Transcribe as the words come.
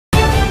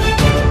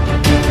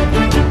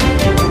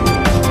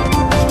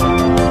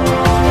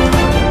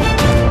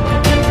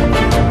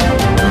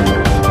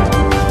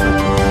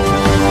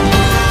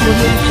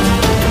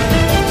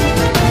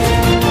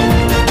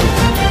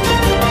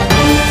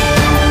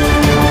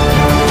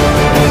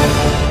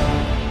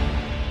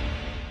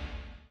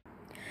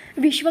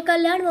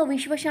विश्वकल्याण व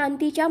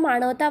विश्वशांतीच्या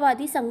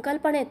मानवतावादी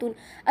संकल्पनेतून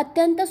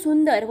अत्यंत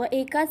सुंदर व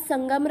एकाच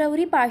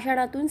संगमरवरी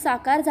पाषाणातून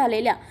साकार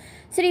झालेल्या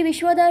श्री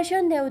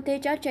विश्वदर्शन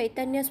देवतेच्या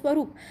चैतन्य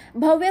स्वरूप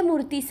भव्य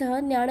मूर्तीसह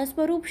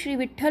ज्ञानस्वरूप श्री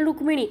विठ्ठल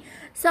रुक्मिणी,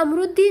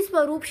 समृद्धी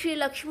स्वरूप श्री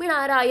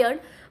लक्ष्मीनारायण,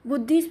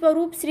 बुद्धी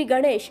स्वरूप श्री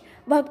गणेश,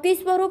 भक्ती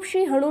स्वरूप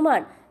श्री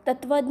हनुमान,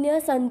 तत्वज्ञ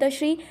संत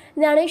श्री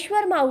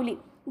ज्ञानेश्वर माऊली,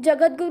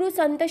 जगद्गुरु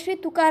संत श्री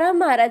तुकाराम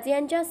महाराज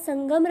यांच्या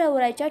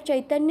संगमरवराच्या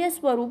चैतन्य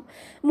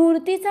स्वरूप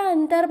मूर्तीचा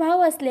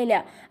अंतर्भाव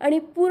असलेल्या आणि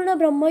पूर्ण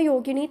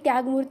ब्रह्मयोगिनी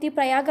त्यागमूर्ती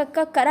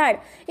प्रयागक्का कराड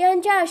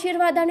यांच्या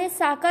आशीर्वादाने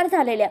साकार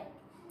झालेल्या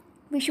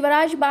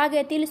विश्वराज बाग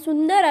येथील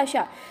सुंदर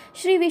अशा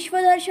श्री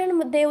विश्वदर्शन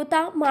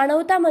देवता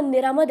मानवता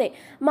मंदिरामध्ये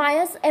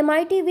मायस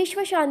एमआयट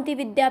विश्वशांती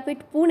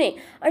विद्यापीठ पुणे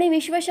आणि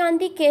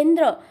विश्वशांती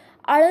केंद्र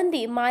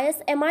आळंदी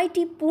मायस एमआयट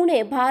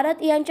पुणे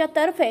भारत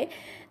यांच्यातर्फे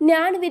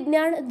ज्ञान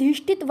विज्ञान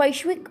धिष्ठित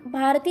वैश्विक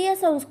भारतीय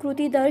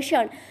संस्कृती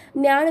दर्शन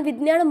ज्ञान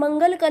विज्ञान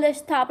मंगल कलश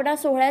स्थापना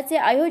सोहळ्याचे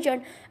आयोजन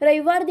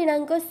रविवार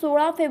दिनांक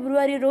 16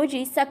 फेब्रुवारी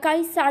रोजी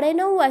सकाळी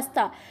 9:30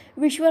 वाजता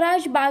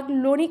विश्वराज बाग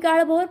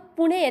लोणीकाळभोर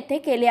पुणे येथे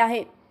केले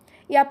आहे।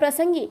 या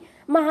प्रसंगी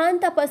महान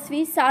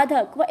तपस्वी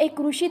साधक व एक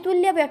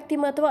ऋषितुल्य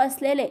व्यक्तिमत्व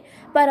असलेले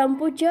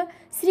परमपूज्य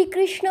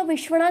श्रीकृष्ण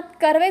विश्वनाथ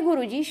कर्वे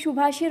गुरुजी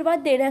शुभाशीर्वाद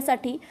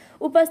देण्यासाठी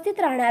उपस्थित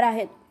राहणार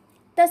आहेत।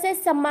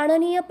 तसेच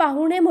सन्माननीय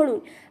पाहुणे म्हणून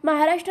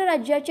महाराष्ट्र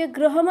राज्याचे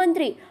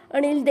गृहमंत्री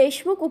अनिल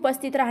देशमुख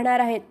उपस्थित राहणार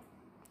आहेत।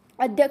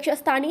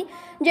 अध्यक्षस्थानी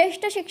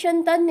ज्येष्ठ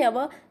शिक्षण तज्ञ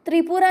व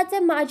त्रिपुराचे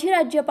माजी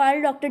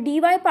राज्यपाल डॉक्टर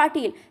DY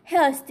पाटील हे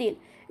असतील।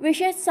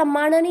 विशेष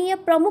सन्माननीय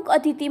प्रमुख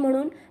अतिथी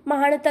म्हणून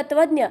महान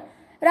तत्वज्ञ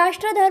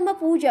राष्ट्रधर्म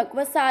पूजक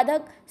व साधक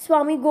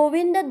स्वामी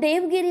गोविंद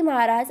देवगिरी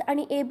महाराज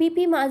आणि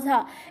ABP माझा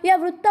या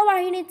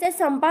वृत्तवाहिनीचे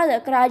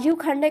संपादक राजीव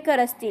खांडेकर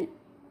असतील।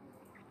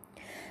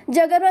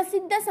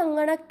 जगप्रसिद्ध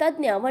संगणक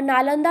तज्ञ व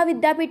नालंदा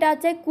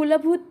विद्यापीठाचे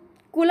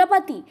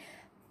कुलपती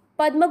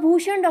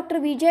पद्मभूषण डॉक्टर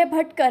विजय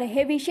भटकर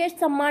हे विशेष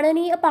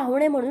सन्माननीय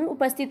पाहुणे म्हणून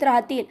उपस्थित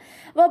राहतील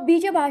व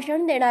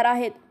बीजभाषण देणार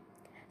आहेत।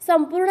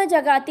 संपूर्ण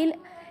जगातील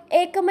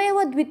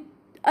एकमेव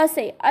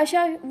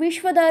अशा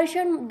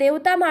विश्वदर्शन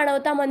देवता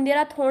मानवता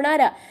मंदिरात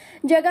होणाऱ्या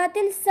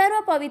जगातील सर्व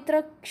पवित्र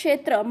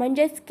क्षेत्र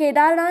म्हणजेच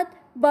केदारनाथ,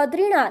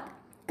 बद्रीनाथ,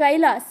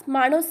 कैलास,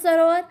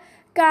 मानसरोवर,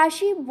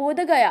 काशी,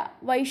 बोधगया,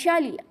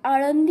 वैशाली,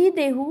 आळंदी,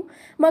 देहू,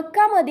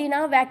 मक्का,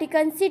 मदिना,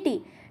 व्हॅटिकन सिटी,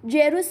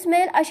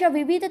 जेरुसलेम अशा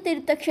विविध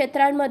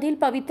तीर्थक्षेत्रांमधील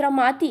पवित्र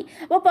माती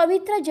व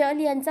पवित्र जल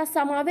यांचा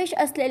समावेश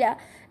असलेल्या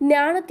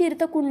ज्ञान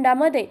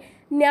तीर्थकुंडामध्ये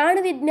ज्ञान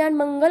विज्ञान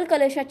मंगल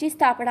कलशाची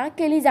स्थापना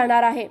केली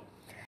जाणार आहे।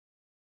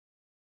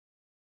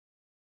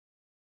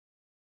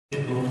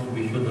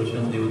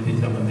 विश्वदर्शन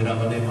देवतेच्या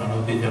मंदिरामध्ये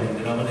मानवतेच्या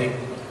मंदिरामध्ये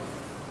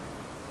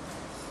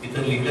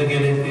इथं लिहिलं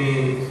गेले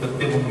ते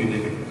सत्य म्हणून लिहिले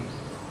गेले।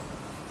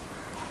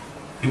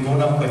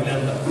 किंबहुना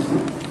पहिल्यांदा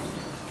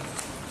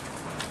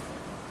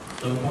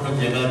संपूर्ण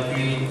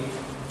जगातील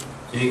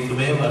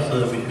एकमेव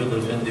असं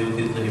विश्वदर्शन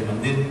देवतेचं हे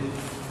मंदिर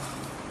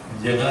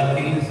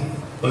जगातील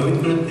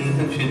पवित्र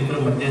तीर्थक्षेत्र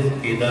म्हणजेच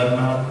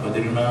केदारनाथ,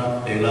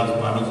 बद्रीनाथ, कैलास,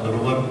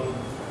 मानसरोवर,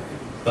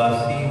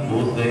 काशी,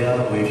 बोधगया,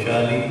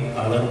 वैशाली,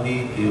 आळंदी,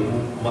 देहू,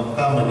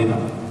 मक्का, Madina,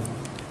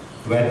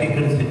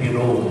 Vatican city,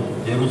 Rome,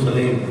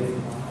 Jerusalem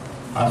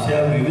अशा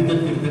विविध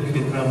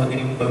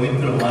तीर्थक्षेत्रामधील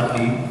पवित्र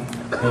माती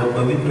व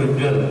पवित्र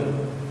जल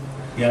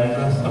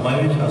यांचा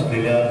समावेश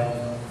असलेल्या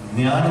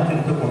ज्ञान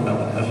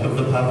तीर्थकुंडामध्ये हा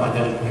शब्द फार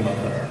माझ्या लक्षात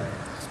आला,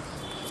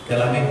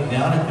 त्याला मी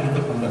ज्ञान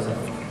तीर्थकुंड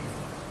सांगतो।